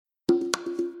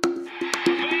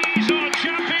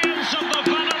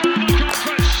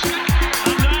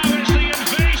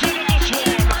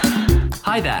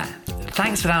Hi there.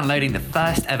 Thanks for downloading the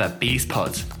first ever Beast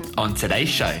Pod. On today's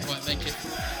show, Make it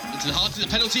into the heart of the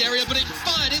penalty area, but it's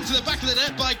fired into the back of the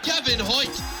net by Gavin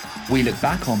Hoyt. we look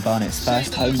back on Barnet's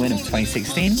first home win of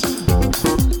 2016.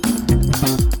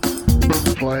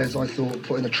 Players, I thought,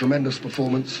 put in a tremendous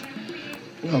performance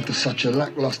after such a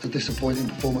lacklustre, disappointing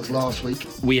performance last week.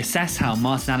 We assess how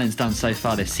Martin Allen's done so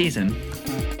far this season.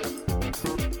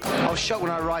 I was shocked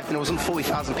when I arrived and there wasn't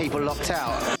 40,000 people locked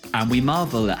out. And we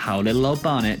marvel at how little old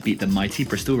Barnet beat the mighty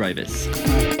Bristol Rovers.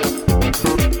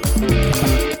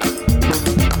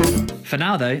 For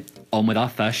now though, on with our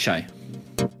first show.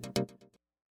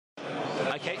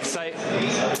 Okay, so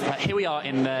here we are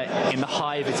in the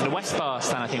Hive. It's the West Bar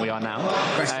stand, I think we are now.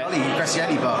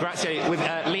 Grazielli Bar. Grazielli, with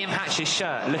Liam Hatch's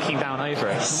shirt looking down over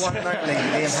us. One and only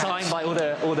Liam Hatch. Signed by all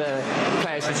the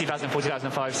players for the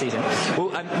 2004-2005 season. Well,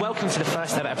 welcome to the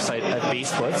first ever episode of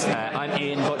Beast Pods. I'm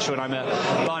Ian Botchell and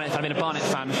I've been a Barnet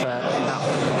fan for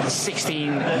about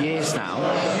 16 years now.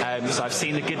 So I've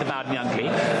seen the good, the bad and the ugly.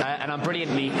 And I'm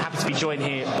brilliantly happy to be joined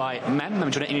here by Mem. Mem, do you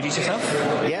want to introduce yourself?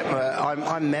 Yep,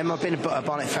 I'm Mem. I've been a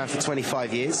Barnet fan for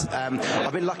 25 years.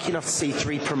 I've been lucky enough to see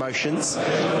 3 promotions,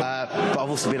 but I've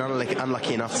also been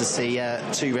unlucky enough to see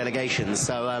 2 relegations.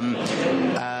 So one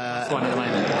at the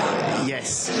moment.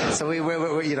 Yes. So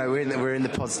we're in the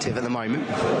positive at the moment.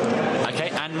 Okay,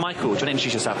 and Michael, do you want to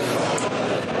introduce yourself?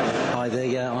 Hi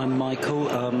there, I'm Michael.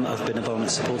 I've been a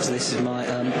Barnet supporter. This is my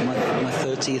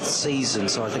 30th season,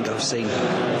 so I think I've seen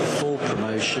 4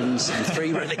 promotions and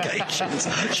 3 relegations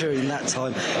during that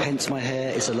time. Hence, my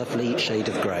hair is a lovely shade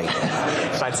of grey.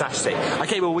 Fantastic.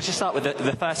 Okay, well, we'll just start with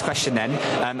the first question then.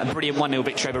 A brilliant 1-0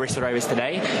 victory over Bristol Rovers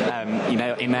today.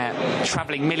 In their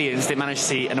travelling millions, they managed to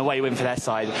see an away win for their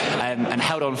side and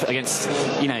held on against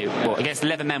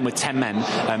 11 men with 10 men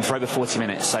for over 40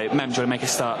 minutes. So, Mem, do you want to make a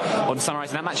start on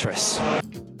summarising that match for us?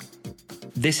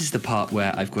 This is the part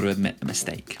where I've got to admit a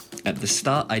mistake. At the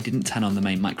start, I didn't turn on the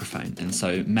main microphone, and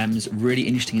so Mem's really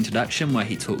interesting introduction where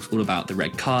he talks all about the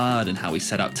red card and how we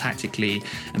set up tactically,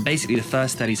 and basically the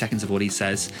first 30 seconds of what he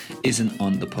says isn't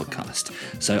on the podcast.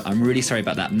 So I'm really sorry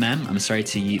about that, Mem. I'm sorry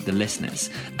to you, the listeners.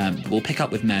 We'll pick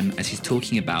up with Mem as he's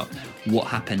talking about what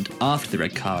happened after the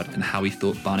red card and how he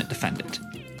thought Barnet defended.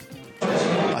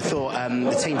 I thought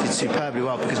the team did superbly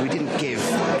well because we didn't give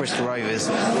Bristol Rovers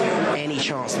any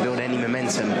chance to build any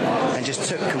momentum and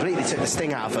just completely took the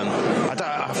sting out of them.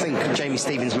 I think Jamie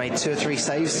Stevens made 2 or 3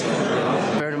 saves.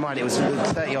 Bearing in mind it was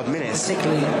 30-odd minutes.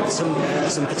 Particularly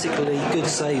some particularly good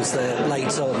saves there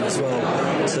late on as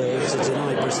well to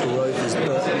deny Bristol Rovers,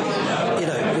 but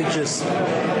we just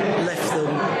left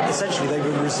them. Essentially, they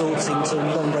were resorting to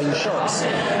long-range shots,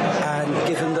 and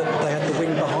given that they had the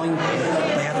wind behind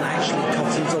them, they hadn't actually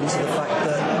cottoned onto the fact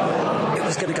that it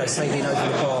was going to go sailing over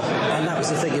the bar. And that was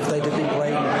the thing, if they'd have been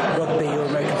playing rugby or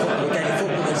American football, again,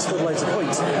 football, they'd scored loads of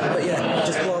points. But yeah,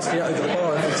 just blasting it over the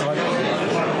bar every time,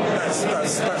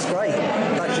 that's great.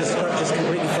 That just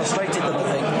completely frustrated them,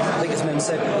 I think. I think as Mem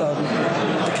said,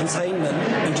 the containment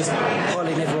and just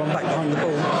piling everyone back behind the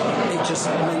ball, it just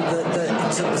meant that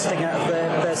it took the sting out of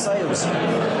their sails.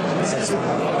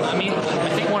 I mean, I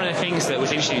think one of the things that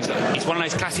was interesting is that it's one of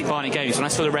those classic Barnet games. When I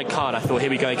saw the red card, I thought, here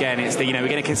we go again. It's we're going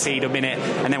to concede a minute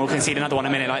and then we'll concede another one a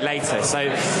minute later. So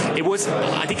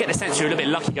I did get the sense we were a little bit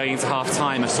lucky going into half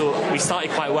time. I saw we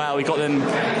started quite well, we got them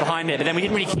behind it, but then we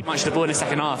didn't really keep much of the ball in the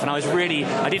second half. And I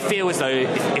did feel as though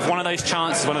if one of those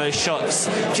chances, one of those shots,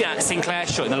 that Sinclair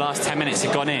shot in the last 10 minutes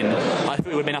had gone in, I thought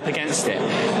we would have been up against it.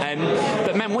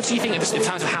 But Mem, what do you think in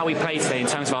terms of how we played today, in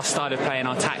terms of our style of play and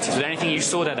our tactics? Was there anything you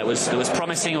saw there that was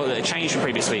promising or that had changed from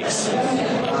previous weeks?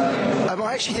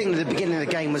 I actually think that the beginning of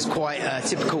the game was quite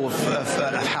typical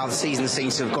of how the season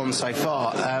seems to have gone so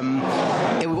far.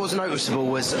 It was noticeable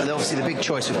was obviously the big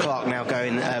choice with Clark now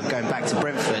going back to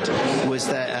Brentford was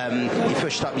that he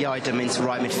pushed up Yidam into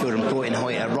right midfield and brought in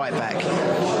Hoyt at right back.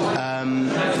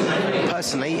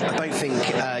 Personally, I don't think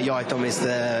Yidam is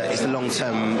the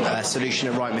long-term solution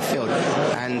at right midfield,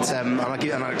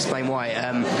 and I'll explain why.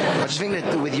 I just think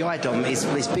that with Yidam,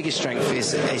 his biggest strength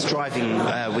is driving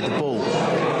with the ball,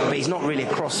 but he's not really a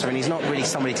crosser and he's not really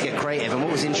somebody to get creative. And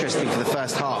what was interesting for the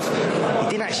first half,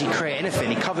 he didn't actually create anything.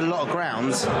 He covered a lot of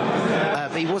ground,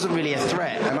 but he wasn't really a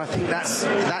threat. And I think that's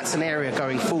an area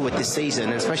going forward this season,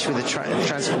 and especially with the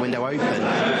transfer window open,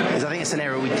 is I think it's an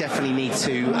area we definitely need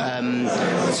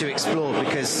to explore,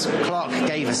 because Clark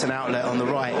gave us an outlet on the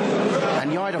right,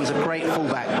 and Yidam's a great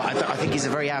fullback, but I think he's a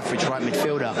very average right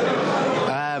midfielder.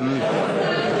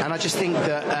 And I just think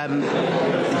that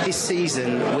this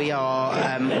season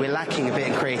we're lacking a bit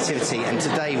in creativity, and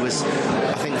today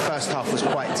I think the first half was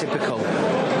quite typical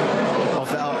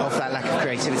of that lack of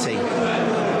creativity.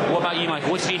 What about you,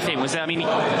 Michael? What did you think? Was there, I mean,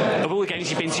 of all the games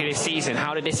you've been to this season,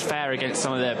 how did this fare against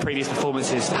some of the previous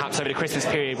performances, perhaps over the Christmas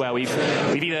period, where we've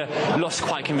either lost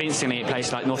quite convincingly at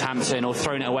places like Northampton or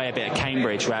thrown it away a bit at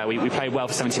Cambridge, where we played well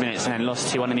for 70 minutes and then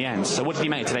lost 2-1 in the end? So what did you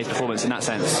make of today's performance in that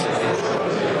sense?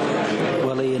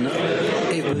 Well, Ian,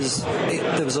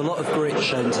 there was a lot of grit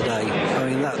shown today. I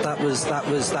mean, that was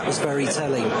very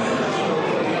telling.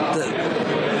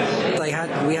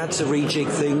 We had to rejig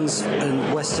things,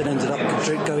 and Weston ended up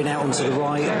going out onto the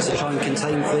right to try and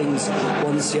contain things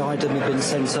once Iadom had been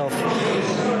sent off.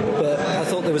 But I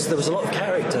thought there was a lot of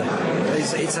character.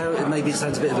 Maybe it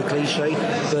sounds a bit of a cliche,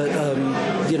 but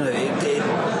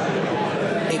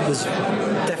it was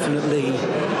definitely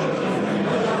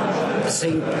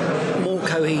seemed more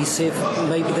cohesive.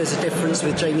 Maybe there's a difference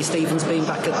with Jamie Stephens being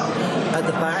back at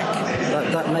the back.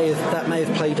 That may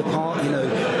have played a part.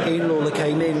 Ian Lawler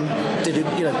came in, put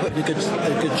in a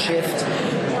good shift.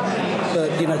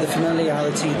 But the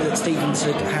familiarity that Stephens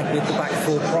had with the back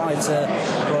four prior to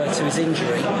his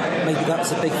injury, maybe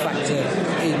that's a big factor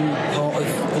in part of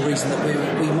the reason that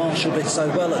we marshalled it so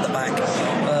well at the back.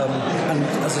 And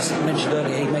as I mentioned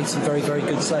earlier, he made some very, very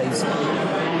good saves.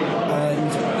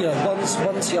 And once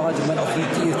Iadom went off,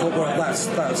 you thought, right,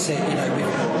 that's it.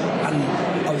 And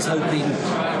I was hoping,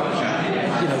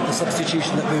 the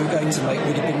substitution that we were going to make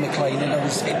would have been McLean, and I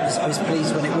was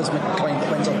pleased when it was McLean that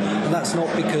went on. And that's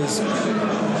not because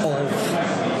of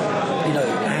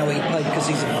how he played, because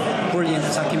he's a brilliant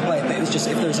attacking player, but it was just,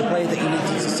 if there was a player that he needed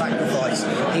to sacrifice,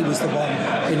 he was the one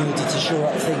in order to shore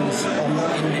up things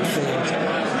in midfield.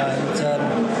 And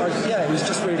it was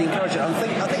just really encouraging. I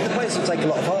think the players will take a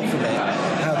lot of heart from it,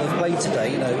 how they've played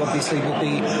today. Obviously we'll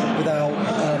be without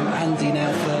Andy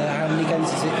now for how many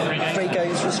games is it? 3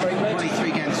 games for straight red?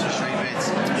 3 games for straight red.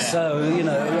 Yeah. So,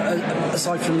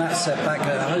 aside from that setback,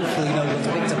 hopefully no one's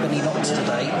picked up any knocks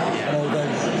today. And although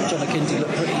John Akindi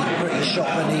looked pretty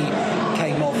shocked when he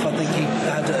came off, I think he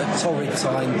had a torrid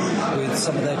time with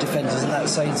some of their defenders, and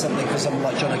that's saying something for someone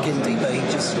like John Akindi, but he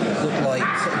just looked like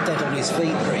sort of dead on his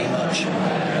feet pretty much.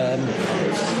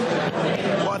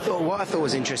 What I thought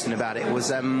was interesting about it was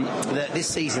that this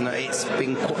season it's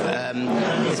been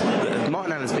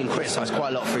Martin Allen's been criticised quite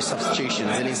a lot for his substitutions,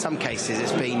 and in some cases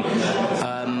it's been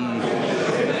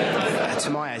to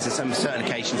my eyes, on some certain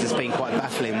occasions, it's been quite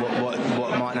baffling what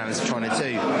Martin Allen's trying to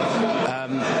do.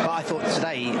 But I thought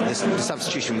today the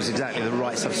substitution was exactly the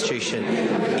right substitution.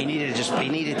 He needed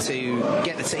to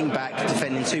get the team back,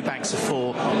 defending 2 backs of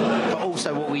 4. But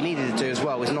also what we needed to do as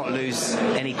well was not lose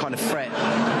any kind of threat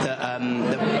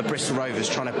that Bristol Rovers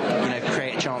trying to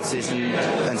create chances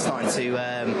and starting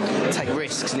to take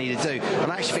risks needed to do.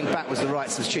 And I actually think Bat was the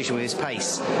right substitution with his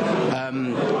pace.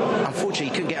 Unfortunately,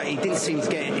 he couldn't get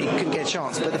a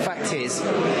chance. But the fact is,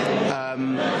 I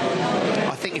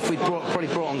think if we'd probably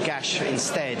brought on Gash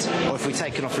instead, or if we'd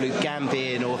taken off Luke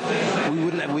Gambin, or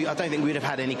I don't think we'd have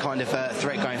had any kind of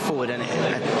threat going forward. And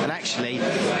actually,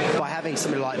 by having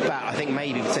somebody like Bat, I think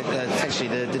maybe potentially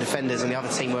the defenders and the other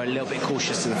team were a little bit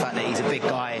cautious to the fact that he's a big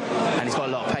guy and he's got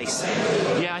a lot of pace.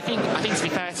 Yeah, I think to be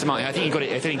fair to Martin, I think he got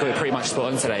it pretty much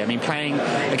spot on today. I mean, playing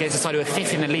against a side who were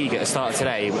 5th in the league at the start of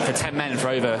today for 10 men for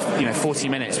over 40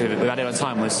 minutes with added on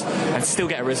time and still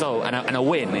get a result and a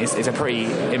win is a pretty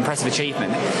impressive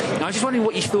achievement. And I was just wondering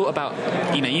what you thought about,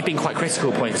 you've been quite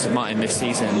critical points of Martin this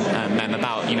season,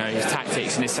 about his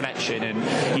tactics and his selection and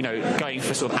going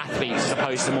for sort of athletes as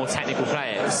opposed to more technical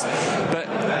players.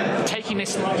 But taking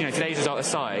this today's result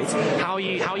aside, how are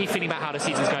you feeling about how the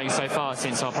season's going so far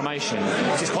since our promotion?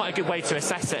 It's quite a good way to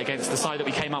assess it against the side that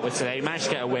we came up with today. We managed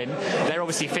to get a win. They're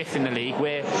obviously 5th in the league.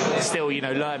 We're still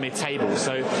lower mid-table.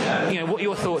 So what are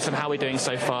your thoughts on how we're doing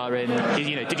so far? And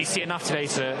did you see enough today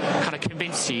to kind of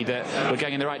convince you that we're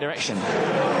going in the right direction?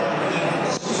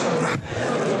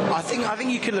 I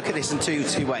think you could look at this in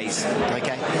two ways.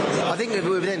 Okay, I think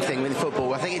with anything with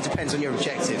football, I think it depends on your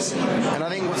objectives, and I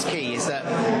think what's key is that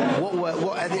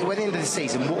at the end of the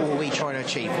season, what were we trying to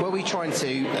achieve? Were we trying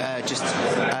to just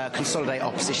consolidate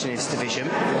our position in this division,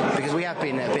 because we have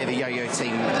been a bit of a yo-yo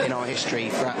team in our history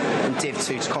from Div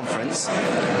 2 to Conference,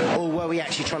 or were we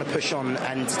actually trying to push on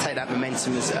and take that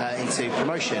momentum into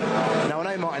promotion? Now I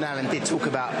know Martin Allen did talk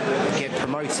about get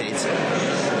promoted,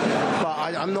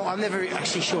 but I'm never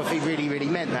actually sure if he really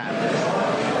meant that.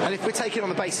 And And if we're taking on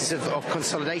the basis of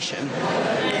consolidation,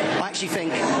 I actually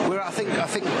think I think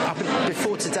up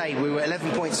before today we were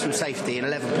 11 points from safety and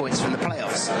 11 points from the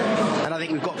playoffs, and I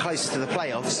think we've got closer to the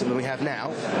playoffs than we have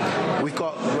now. We've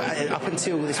got up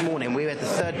until this morning we had the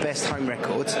third best home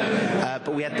record,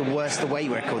 but we had the worst away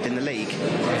record in the league.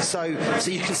 So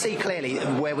you can see clearly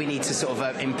where we need to sort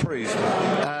of improve.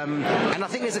 And I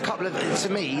think there's a couple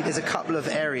of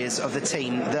areas of the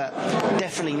team that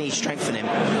definitely need strengthening.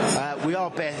 We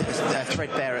are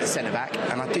threadbare at centre back,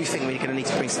 and I do think we're going to need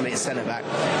to bring somebody at centre back.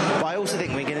 But I also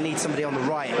think we're going to need somebody on the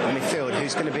right in midfield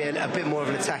who's going to be a bit more of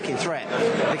an attacking threat,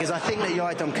 because I think that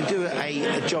Yiadom can do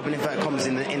a job in inverted commas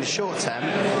in the short term,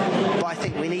 but I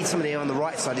think we need somebody on the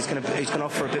right side who's going to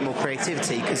offer a bit more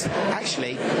creativity, because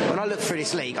actually when I look through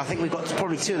this league I think we've got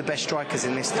probably two of the best strikers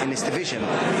in this division,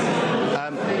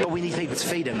 but we need people to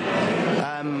feed them.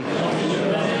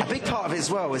 A big part of it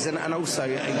as well is, and also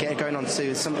going on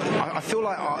to some, I feel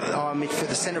like our midfield,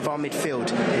 the centre of our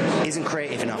midfield isn't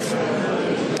creative enough,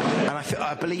 and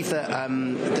I believe that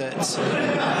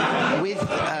with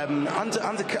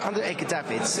under Edgar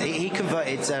Davids, he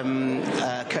converted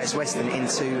Curtis Weston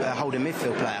into a holding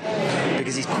midfield player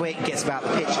because he's quick, gets about the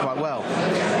pitch quite well,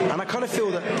 and I kind of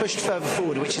feel that pushed further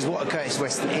forward, which is what Curtis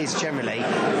Weston is generally,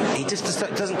 he just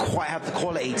doesn't quite have the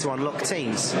quality to unlock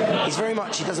teams.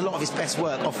 He does a lot of his best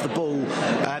work off the ball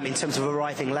in terms of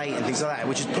arriving late and things like that,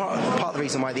 which is part of the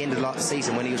reason why at the end of the last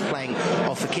season when he was playing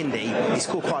off for Kindy he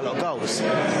scored quite a lot of goals.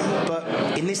 But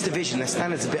in this division the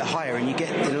standard's a bit higher, and you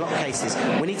get, in a lot of cases,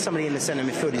 we need somebody in the centre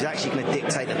midfield who's actually going to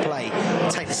dictate the play,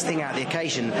 take the sting out of the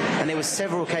occasion. And there were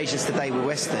several occasions today with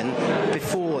Weston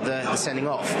before the sending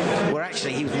off where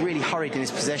actually he was really hurried in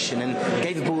his possession and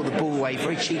gave the ball away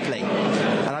very cheaply,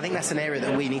 and I think that's an area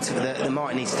that we need to that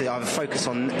Martin needs to either focus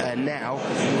on now,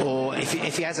 or if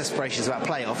he has aspirations about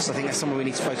playoffs, I think that's something we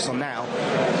need to focus on now,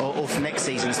 or for next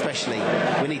season especially.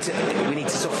 We need to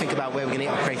sort of think about where we're going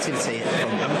to get our creativity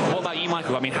from. What about you,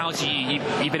 Michael? I mean, how do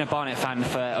you've been a Barnet fan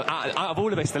for out of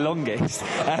all of us the longest.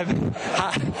 How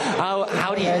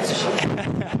do you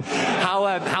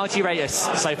how do you rate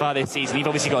us so far this season? You've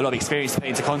obviously got a lot of experience to put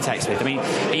into context with. I mean,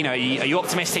 are you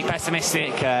optimistic,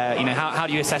 pessimistic? How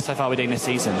do you assess so far we're doing this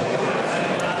season?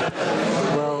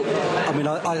 Well, I mean,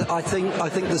 I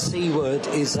think the C word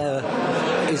is a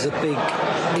big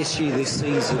issue this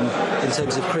season in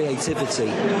terms of creativity.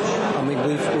 I mean,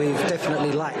 we've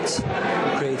definitely lacked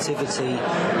creativity.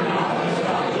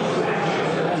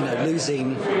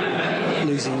 Losing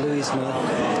Louisma,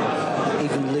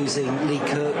 even losing Lee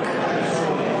Cook,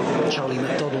 Charlie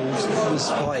McDonald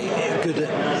was quite good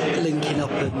at linking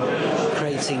up and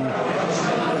creating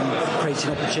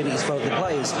opportunities for other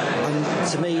players. And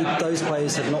to me, those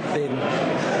players have not been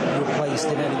replaced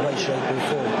in any way, shape or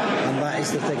form. And that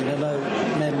is the thing. And I know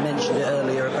Mem mentioned it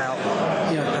earlier about,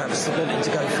 perhaps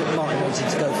Martin wanting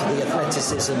to go for the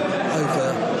athleticism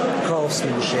over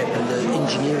craftsmanship and the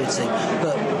ingenuity.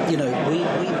 But, we need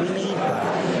that.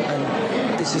 And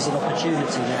this is an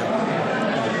opportunity now.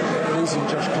 Losing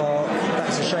Josh Clark,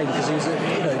 that's a shame because he was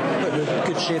putting a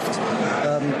good shift,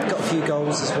 got a few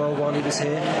goals as well while he was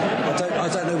here. I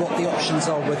don't know what the options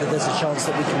are, whether there's a chance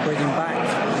that we can bring him back.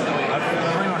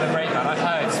 I'm on a breakdown. I've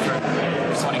heard from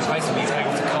someone who's close to me he's going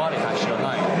off to Cardiff actually on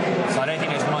loan, so I don't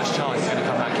think there's much chance he's going to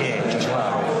come back here, Josh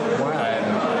Clark. Wow.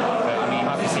 But I mean, you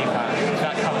might receive that if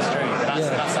that comes through. But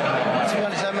that's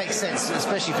something that makes sense,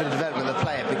 especially for the development of the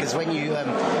player, because when you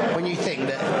think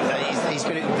that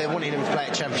they're wanting him to play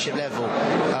at championship level,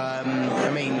 I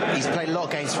mean, he's played a lot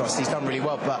of games for us, he's done really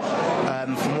well, but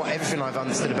from everything I've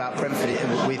understood about Brentford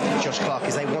with Josh Clark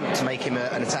is they want to make him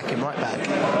an attacking right back,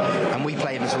 and we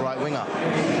play him as a right winger.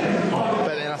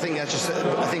 But then I think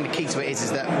the key to it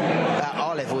is that at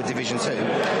our level of Division 2,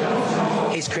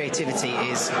 his creativity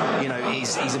is,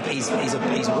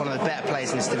 he's one of the better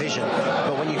players in this division.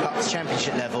 But when you go up to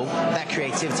championship level, that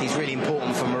creativity is really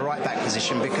important from a right back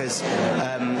position, because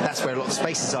that's where a lot of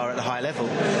spaces are at the high level.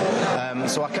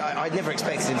 So I never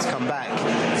expected him to come back.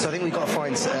 So I think we've got to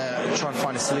try and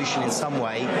find a solution in some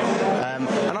way.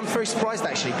 And I'm very surprised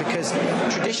actually, because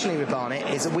traditionally with Barnet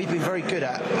is that we've been very good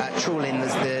at trawling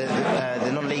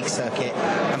the non-league circuit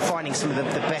and finding some of the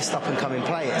best up-and-coming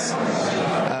players.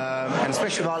 And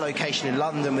especially with our location in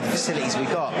London, with the facilities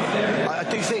we've got, I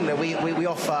do think that we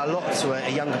offer a lot to a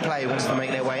younger player who wants to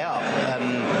make their way up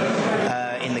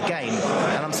in the game.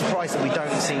 And I'm surprised that we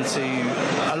don't seem to,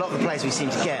 a lot of the players we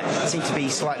seem to get seem to be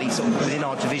slightly sort of within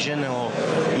our division, or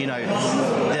the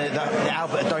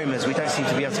Albert Adomas, we don't seem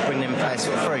to be able to bring them players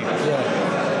sort of through.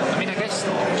 Yeah. I mean, I guess guess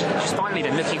just finally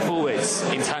then looking forwards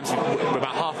in terms of we're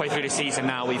about halfway through the season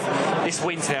now. This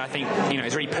win today, I think,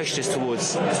 has really pushed us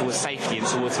towards safety and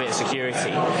towards a bit of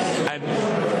security.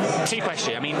 Two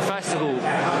questions. I mean, first of all,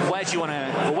 where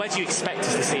do you expect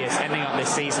us to see us ending up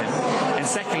this season? And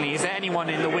secondly, is there anyone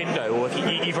in the window, or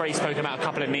if you've already spoken about a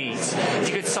couple of needs, if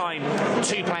you could sign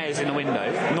 2 players in the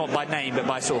window, not by name but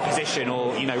by sort of position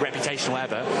or reputation or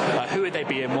whatever, who would they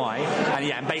be and why?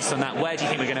 And based on that, where do you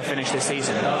think we're going to finish this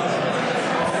season?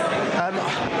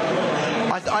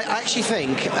 I actually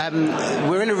think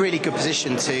we're in a really good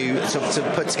position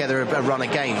to put together a run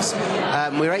of games.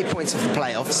 We're 8 points off the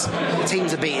playoffs.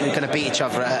 Teams are going to beat each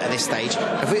other at this stage.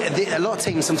 A lot of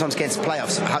teams sometimes get to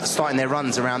playoffs starting their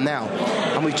runs around now,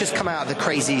 and we've just come out of the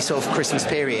crazy sort of Christmas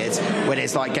period where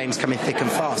there's like games coming thick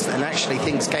and fast, and actually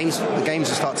the games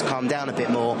will start to calm down a bit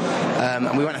more,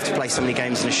 and we won't have to play so many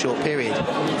games in a short period.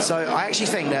 So I actually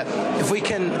think that if we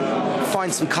can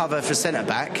find some cover for centre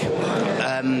back,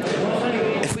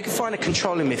 if we can find a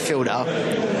controlling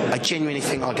midfielder, I genuinely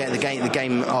think our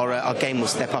game will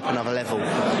step up another level,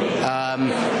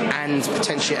 and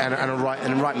potentially and a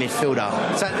right midfielder.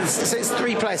 So it's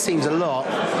 3 players seems a lot,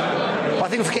 but I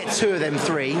think if we get 2 of them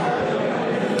 3.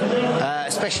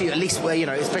 Especially at least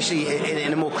especially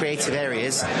in the more creative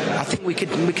areas, I think we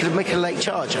could make a late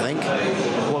charge. I think.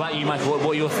 What about you, Michael? What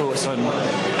are your thoughts on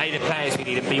A, the players we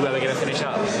need, and B, where we're going to finish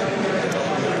up?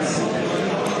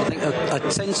 I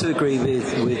tend to agree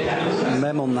with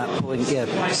Mem on that point. Yeah,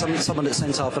 someone at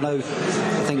centre half. I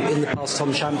think in the past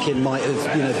Tom Champion might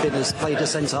have played a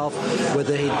centre half.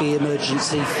 Whether he'd be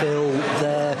emergency fill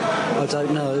there, I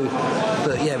don't know.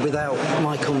 But yeah, without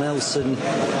Michael Nelson,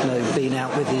 being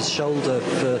out with his shoulder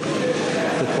for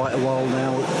quite a while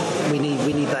now, we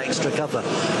need that extra cover.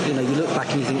 You look back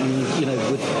and you think,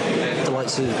 with the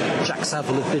likes of Jack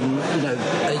Saville have been, a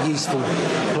useful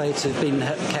player to have been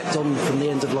kept on from the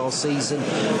end of last season,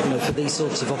 for these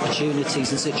sorts of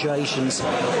opportunities and situations.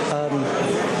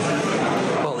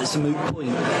 Well, it's a moot point.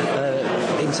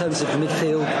 In terms of the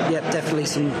midfield, definitely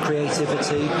some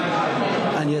creativity.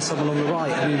 And someone on the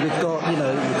right. I mean, we've got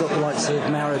the likes of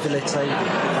Mauro Villete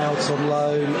out on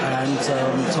loan and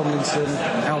Tomlinson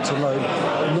out on loan.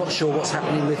 I'm not sure what's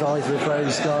happening with either of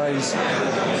those guys.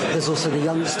 There's also the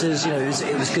youngsters.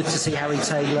 It was good to see Harry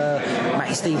Taylor,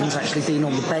 Matty Stevens actually being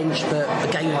on the bench, but a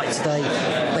game like today,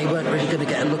 they weren't really going to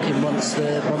get a look in once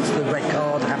the red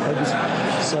card happened.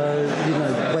 So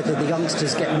whether the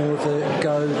youngsters get more of a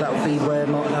go, that will be where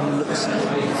Martin Allen looks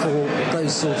for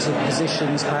those sorts of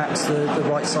positions, perhaps the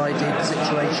right-sided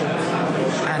situation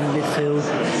and midfield.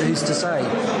 Who's to say?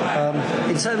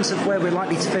 In terms of where we're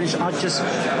likely to finish, I'd just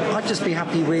be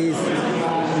happy with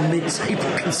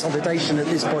mid-table consolidation at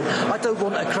this point. I don't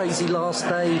want a crazy last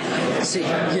day,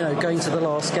 going to the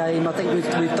last game. I think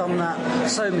we've done that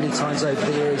so many times over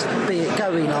the years, be it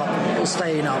going up or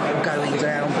staying up or going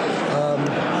down.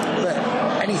 But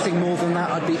anything more than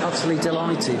that, I'd be utterly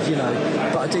delighted,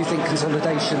 But I do think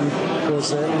consolidation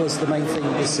was the main thing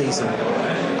this season.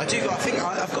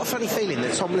 I've got a funny feeling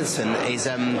that Tomlinson is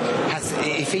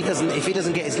if he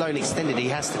doesn't get his loan extended, he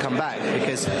has to come back,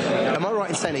 because am I right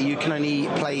in saying that you can only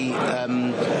play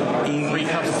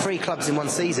 3 clubs in one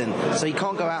season, so he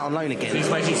can't go out on loan again? He's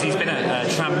been at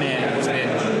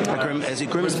Tranmere. Is it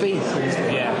Grimsby?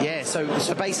 Yeah. So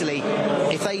basically,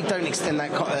 if they don't extend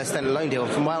that extended loan deal,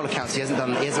 from my own accounts, he hasn't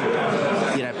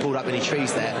pulled up any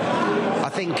trees there. I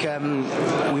think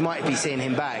we might be seeing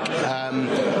him back,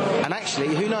 and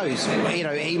actually, who knows?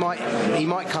 He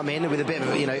might come in with a bit of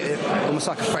almost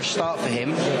like a fresh start for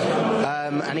him,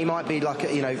 and he might be like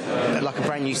a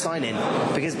brand new signing,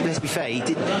 because let's be fair, he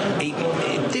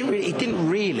didn't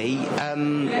really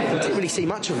see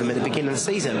much of him at the beginning of the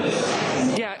season.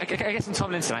 Yeah, I guess in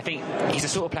Tomlinson, I think he's the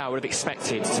sort of player I would have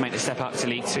expected to make the step up to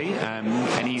League Two,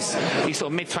 and he's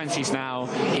sort of mid-20s now.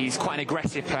 He's quite an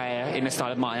aggressive player in the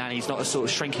style of Martin Allen. He's not a sort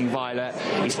of shrinking violet.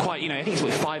 He's quite, I think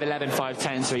he's 5'11",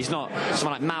 5'10", so he's not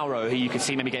someone like Mauro, who you could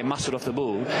see maybe getting muscled off the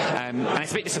ball. And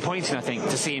it's a bit disappointing, I think,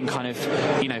 to see him kind of,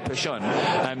 push on.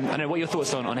 I don't know, what are your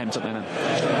thoughts on him, Tomlinson?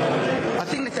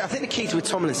 I think the key to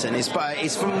Tomlinson is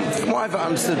from what I've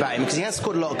understood about him, because he has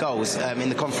scored a lot of goals in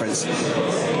the conference.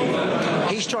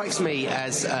 He strikes me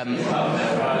as,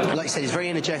 like you said, he's very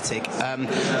energetic.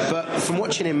 But from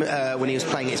watching him when he was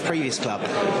playing at his previous club,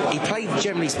 he played,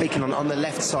 generally speaking, on the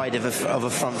left side of a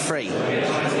front three,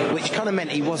 which kind of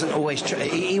meant he wasn't always.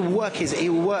 He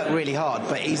will work really hard,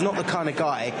 but he's not the kind of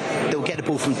guy that will get the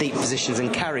ball from deep positions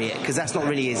and carry it, because that's not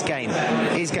really his game.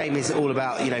 His game is all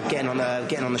about getting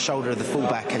on the shoulder of the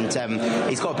fullback, and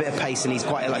he's got a bit of pace, and he's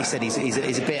quite, like you said,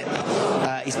 he's a bit.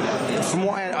 From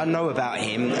what I know about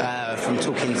him from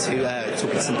talking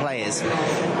to some players,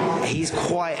 he's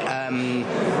quite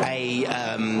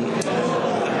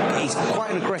he's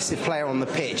quite an aggressive player on the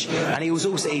pitch, and he's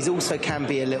also can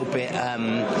be a little bit how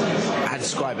to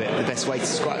describe it, the best way to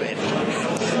describe it,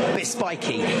 a bit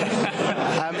spiky.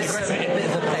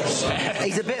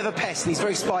 He's a bit of a pest, and he's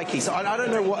very spiky. So I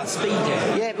don't know what speed.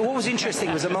 Yeah, but what was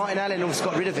interesting was that Martin Allen almost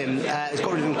got rid of him.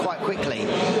 Quite quickly.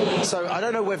 So I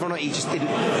don't know whether or not he just didn't.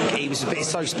 He was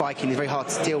so spiky and he's very hard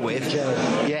to deal with.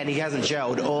 Yeah, and he hasn't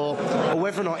gelled, or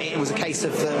whether or not it was a case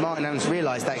of Martin Allen's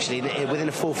realised actually that within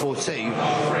a 4-4-2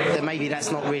 that maybe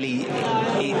that's not really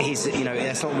his.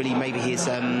 That's not really maybe his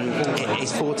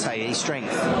forte, his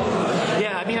strength.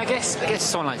 Yeah, I mean, I guess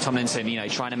someone like Tomlinson,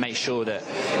 trying to make sure that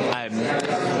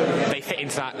they fit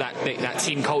into that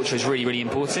team culture is really, really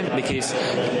important, because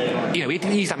we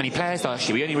didn't use that many players last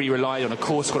year. We only really relied on a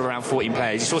core squad of around 14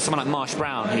 players. You saw someone like Marsh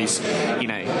Brown, who's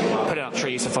putting up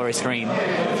trees for Forest Green,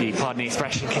 if you pardon the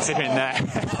expression, considering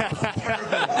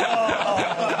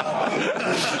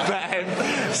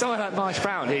but someone like Marsh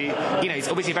Brown, who he's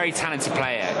obviously a very talented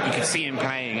player. You could see him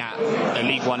playing at a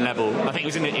League One level. I think he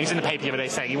was in the paper the other day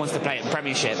saying he wants to play at the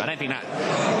Premiership. I don't think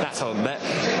that's on, but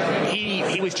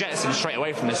he was jettisoned straight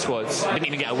away from the squads. Didn't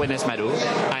even get a winners' medal,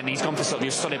 and he's gone for sort of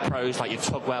your solid pros like your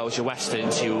Togwells, your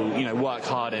Westerns, who work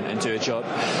hard and do a job.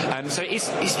 So it's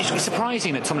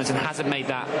surprising that Tomlinson hasn't made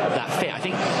that fit. I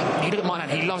think if you look at Martin,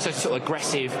 he loves those sort of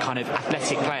aggressive kind of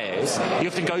athletic players. He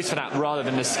often goes for that rather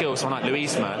than the skill. Someone like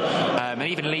Louisma, and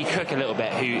even Lee Cook a little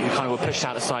bit, who kind of were pushed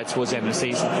out the side towards the end of the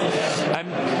season.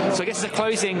 So I guess it's a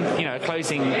closing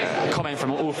comment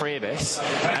from all three of us.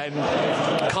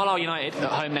 Carlisle United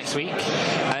at home next week.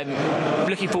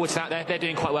 Looking forward to that. They're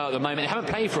doing quite well at the moment. They haven't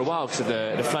played for a while because of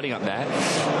the flooding up there.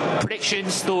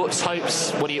 Predictions, thoughts,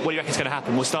 hopes. What do you reckon is going to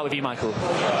happen? We'll start with you, Michael.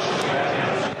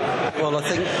 Well, I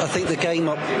think the game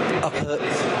up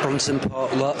at Brunton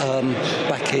Park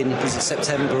back in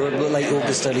September, late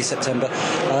August, early September.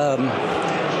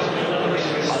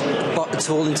 But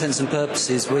to all intents and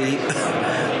purposes, we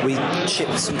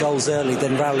chipped some goals early,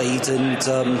 then rallied and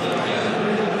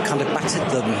kind of battered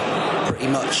them pretty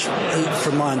much,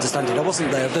 from my understanding. I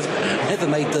wasn't there. I've never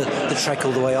made the trek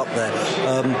all the way up there.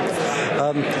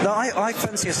 No, I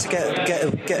fancy us to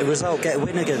get a result, get a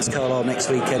win against Carlisle next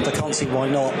weekend. I can't see why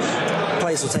not.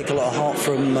 Players will take a lot of heart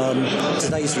from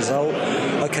today's result.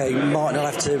 Okay, Martin will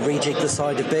have to rejig the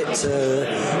side a bit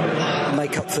to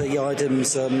make up for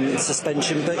Yidam's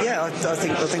suspension, but yeah, I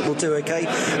think we'll do okay,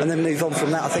 and then move on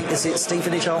from that. I think it's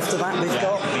Stevenage after that we've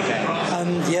got,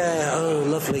 and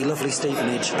lovely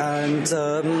Stevenage, and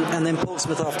then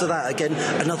Portsmouth after that. Again,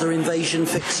 another invasion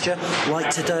fixture like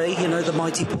today. The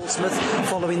mighty Portsmouth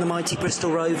following the mighty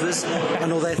Bristol Rovers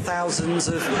and all their thousands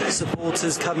of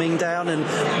supporters coming down and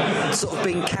sort of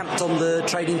being camped on the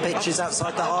training pitches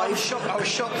outside the Hive. I was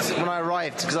shocked when I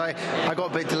arrived because I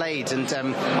got a bit delayed, and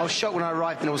I was shocked when I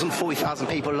arrived and there wasn't 40,000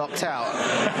 people locked out.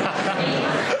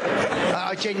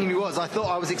 I genuinely was. I thought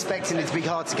I was expecting it to be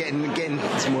hard to get in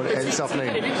this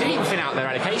afternoon. They didn't even thin out their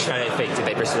allocation, I don't think, did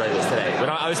they, Bristol Rovers today? When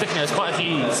I was looking, there was quite a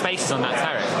few spaces on that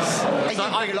terrace. They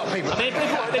did bring a lot of people.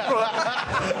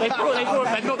 They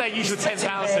brought their usual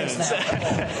 10,000.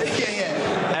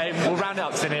 We'll round it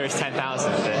up to the nearest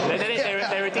 10,000.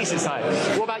 They're a decent side.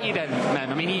 What about you then,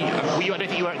 Mem? I mean, I don't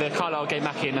think you were at the Carlisle game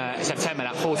back in September,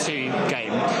 that 4-2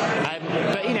 game.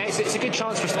 But it's a good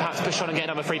chance for us to perhaps push on and get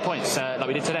another 3 points like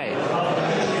we did today.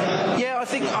 Yeah,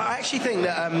 I actually think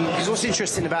that because what's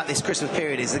interesting about this Christmas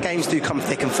period is the games do come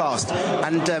thick and fast,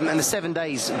 and the 7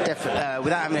 days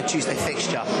without having a Tuesday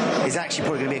fixture is actually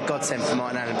probably going to be a godsend for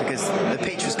Martin Allen, because the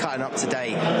pitch was cutting up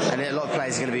today, and a lot of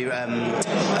players are going to be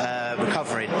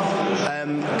recovering.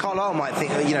 Carlisle might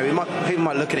think, people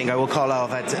might look at it and go, well, Carlisle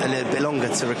have had a little bit longer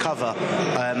to recover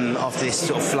after this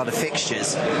sort of flood of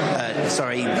fixtures.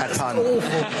 Sorry, bad pun.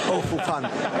 Awful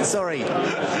pun. Sorry.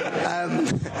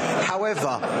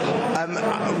 However,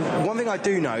 one thing I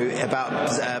do know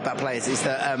about players is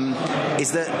that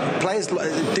players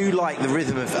do like the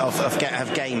rhythm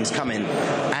of games coming,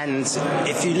 and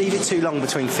if you leave it too long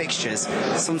between fixtures,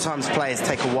 sometimes players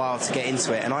take a while to get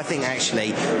into it. And I think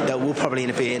actually that we'll probably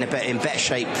be in better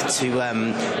shape to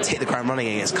hit the ground running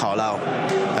against Carlisle.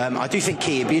 I do think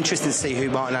it'd be interesting to see who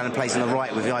Martin Allen plays on the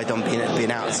right with Yidam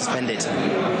being out and suspended.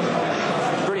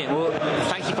 Brilliant. Well,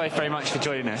 thank you both very much for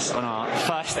joining us on our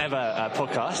first ever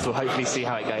podcast. We'll hopefully see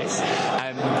how it goes.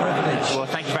 Well,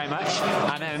 thank you very much.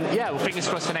 And we'll fingers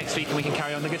crossed for next week and we can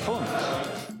carry on the good form.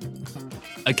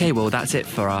 Okay, well, that's it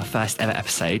for our first ever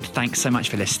episode. Thanks so much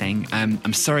for listening.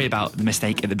 I'm sorry about the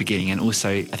mistake at the beginning, and also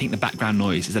I think the background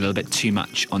noise is a little bit too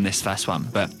much on this first one,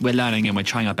 but we're learning and we're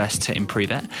trying our best to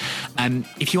improve it.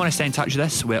 If you want to stay in touch with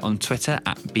us, we're on Twitter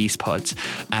at BeastPod,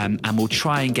 and we'll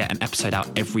try and get an episode out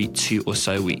every 2 or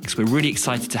so weeks. We're really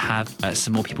excited to have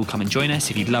some more people come and join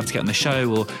us. If you'd love to get on the show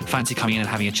or fancy coming in and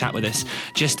having a chat with us,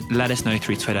 just let us know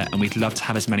through Twitter, and we'd love to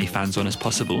have as many fans on as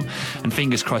possible. And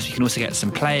fingers crossed, we can also get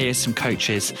some players, some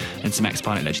coaches, and some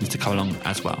ex-Barnet legends to come along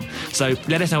as well. So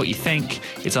let us know what you think.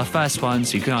 It's our first one,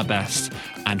 so we've done our best,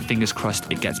 and fingers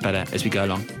crossed it gets better as we go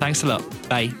along. Thanks a lot.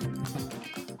 Bye.